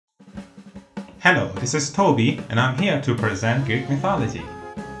Hello, this is Toby, and I'm here to present Greek mythology.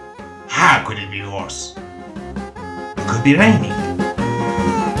 How could it be worse? It could be raining.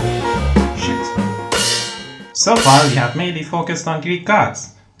 Shit. So far we have mainly focused on Greek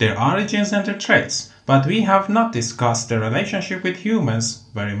gods, their origins and their traits, but we have not discussed their relationship with humans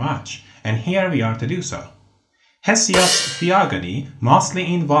very much, and here we are to do so. Hesiod's Theogony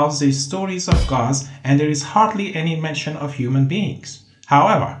mostly involves the stories of gods, and there is hardly any mention of human beings.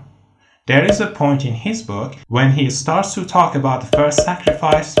 However, there is a point in his book when he starts to talk about the first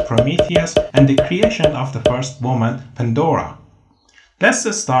sacrifice, Prometheus, and the creation of the first woman, Pandora.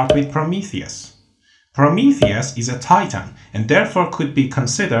 Let's start with Prometheus. Prometheus is a titan and therefore could be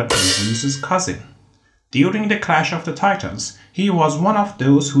considered Zeus's cousin. During the clash of the titans, he was one of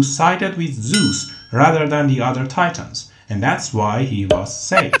those who sided with Zeus rather than the other titans, and that's why he was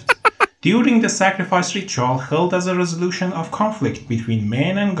saved. During the sacrifice ritual held as a resolution of conflict between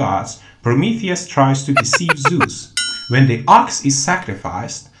men and gods, Prometheus tries to deceive Zeus. When the ox is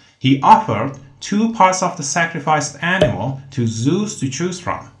sacrificed, he offered 2 parts of the sacrificed animal to Zeus to choose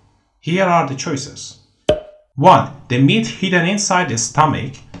from. Here are the choices. 1. The meat hidden inside the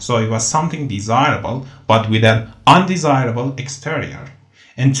stomach, so it was something desirable, but with an undesirable exterior.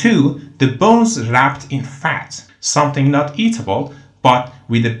 And 2. The bones wrapped in fat, something not eatable, but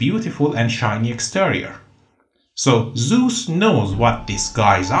with a beautiful and shiny exterior. So Zeus knows what this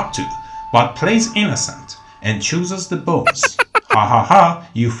guy is up to, but plays innocent and chooses the bones. Ha ha ha,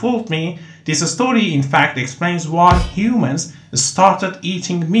 you fooled me. This story in fact explains why humans started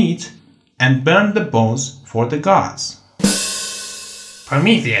eating meat and burned the bones for the gods.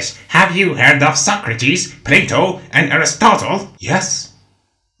 Prometheus, have you heard of Socrates, Plato, and Aristotle? Yes.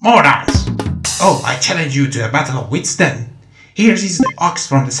 Morons! Oh, I challenge you to a battle of wits then. Here is the ox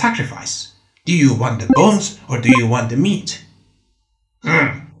from the sacrifice. Do you want the bones or do you want the meat?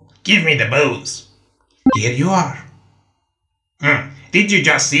 Give me the bones. Here you are. Did you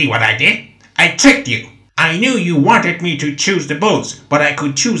just see what I did? I tricked you. I knew you wanted me to choose the bones, but I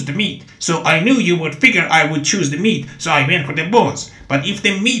could choose the meat. So I knew you would figure I would choose the meat, so I went for the bones. But if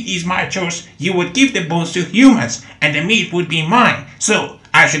the meat is my choice, you would give the bones to humans, and the meat would be mine. So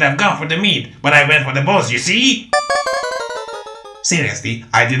I should have gone for the meat, but I went for the bones, you see? Seriously,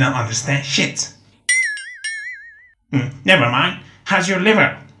 I didn't understand shit. Never mind. How's your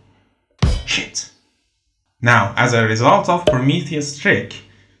liver? Shit. Now, as a result of Prometheus' trick,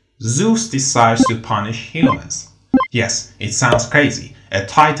 Zeus decides to punish humans. Yes, it sounds crazy. A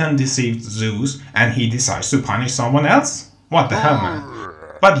titan deceived Zeus and he decides to punish someone else? What the hell, man?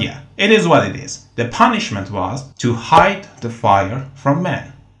 But yeah, it is what it is. The punishment was to hide the fire from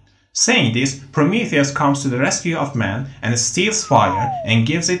men. Saying this, Prometheus comes to the rescue of man and steals fire and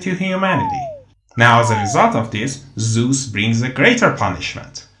gives it to humanity. Now, as a result of this, Zeus brings a greater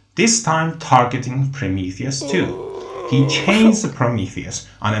punishment, this time targeting Prometheus too. He chains Prometheus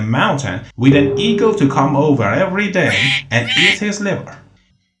on a mountain with an eagle to come over every day and eat his liver.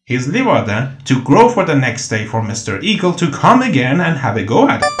 His liver then to grow for the next day for Mr. Eagle to come again and have a go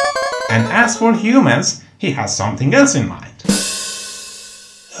at it. And as for humans, he has something else in mind.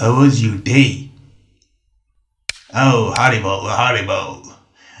 How was your day? Oh, horrible, horrible.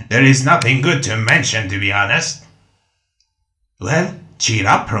 There is nothing good to mention, to be honest. Well, cheer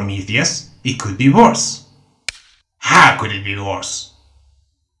up, Prometheus. It could be worse. How could it be worse?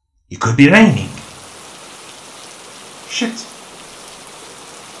 It could be raining. Shit.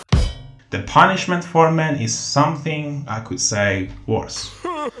 The punishment for men is something, I could say, worse.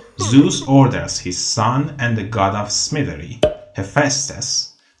 Zeus orders his son and the god of smithery, Hephaestus,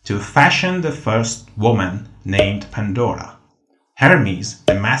 to fashion the first woman named Pandora. Hermes,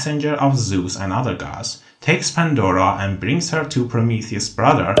 the messenger of Zeus and other gods, takes Pandora and brings her to Prometheus'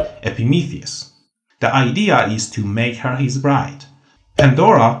 brother, Epimetheus. The idea is to make her his bride.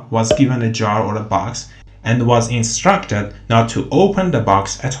 Pandora was given a jar or a box and was instructed not to open the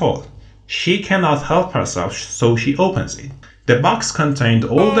box at all. She cannot help herself, so she opens it. The box contained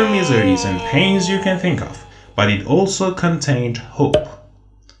all the miseries and pains you can think of, but it also contained hope.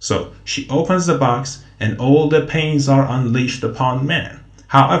 So she opens the box and all the pains are unleashed upon men.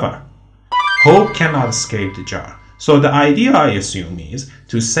 However, hope cannot escape the jar. So the idea, I assume, is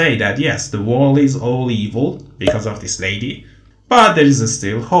to say that yes, the world is all evil because of this lady, but there is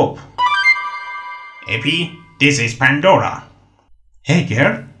still hope. Epi, this is Pandora. Hey,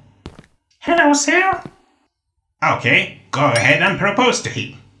 girl. Hello, sir. Okay, go ahead and propose to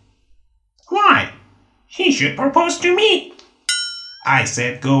him. Why? He should propose to me. I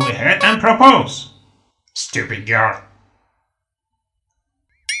said go ahead and propose. Stupid girl.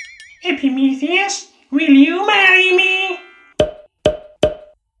 Epimetheus, will you marry me?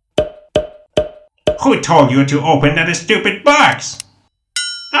 Who told you to open that stupid box?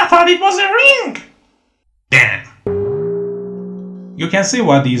 I thought it was a ring! Damn. You can see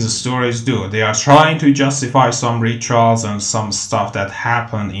what these stories do. They are trying to justify some rituals and some stuff that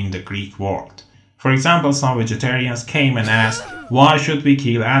happened in the Greek world. For example, some vegetarians came and asked, why should we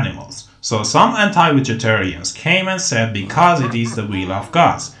kill animals? So some anti-vegetarians came and said because it is the will of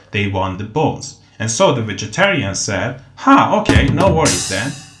gods, they want the bones. And so the vegetarians said, okay, no worries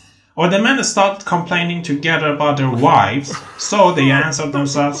then. Or the men started complaining together about their wives, so they answered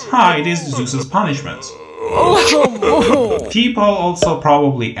themselves, it is Zeus's punishment. People also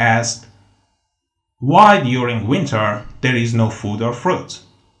probably asked why during winter there is no food or fruit.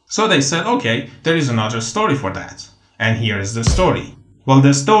 So they said, okay, there is another story for that. And here is the story. Well,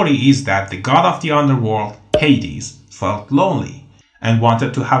 the story is that the god of the underworld, Hades, felt lonely and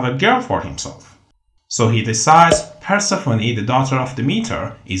wanted to have a girl for himself. So he decides Persephone, the daughter of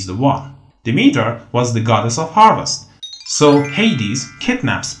Demeter, is the one. Demeter was the goddess of harvest. So Hades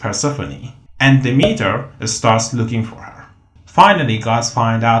kidnaps Persephone and Demeter starts looking for her. Finally, gods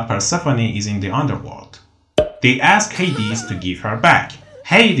find out Persephone is in the underworld. They ask Hades to give her back.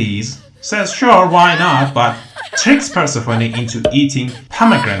 Hades says sure, why not, but tricks Persephone into eating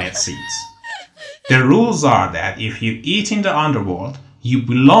pomegranate seeds. The rules are that if you eat in the underworld, you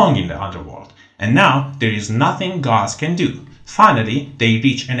belong in the underworld, and now there is nothing gods can do. Finally, they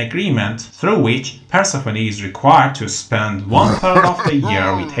reach an agreement through which Persephone is required to spend 1/3 of the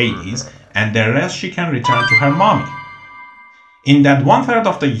year with Hades, and the rest she can return to her mommy. In that 1/3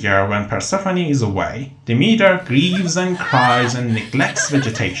 of the year when Persephone is away, Demeter grieves and cries and neglects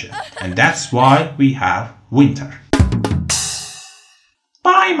vegetation, and that's why we have winter.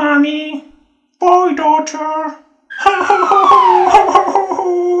 Bye, mommy. Bye, daughter.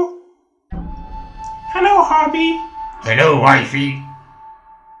 Hello, hubby. Hello, wifey.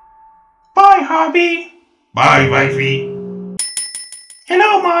 Bye, hubby. Bye, wifey.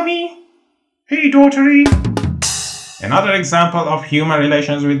 Hello, mommy. Hey, daughtery. Another example of human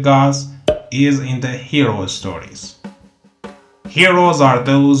relations with gods is in the hero stories. Heroes are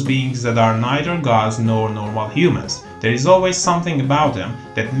those beings that are neither gods nor normal humans. There is always something about them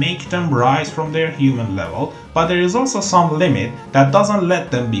that makes them rise from their human level, but there is also some limit that doesn't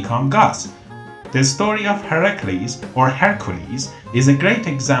let them become gods. The story of Heracles or Hercules is a great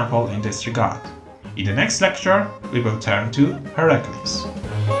example in this regard. In the next lecture, we will turn to Heracles.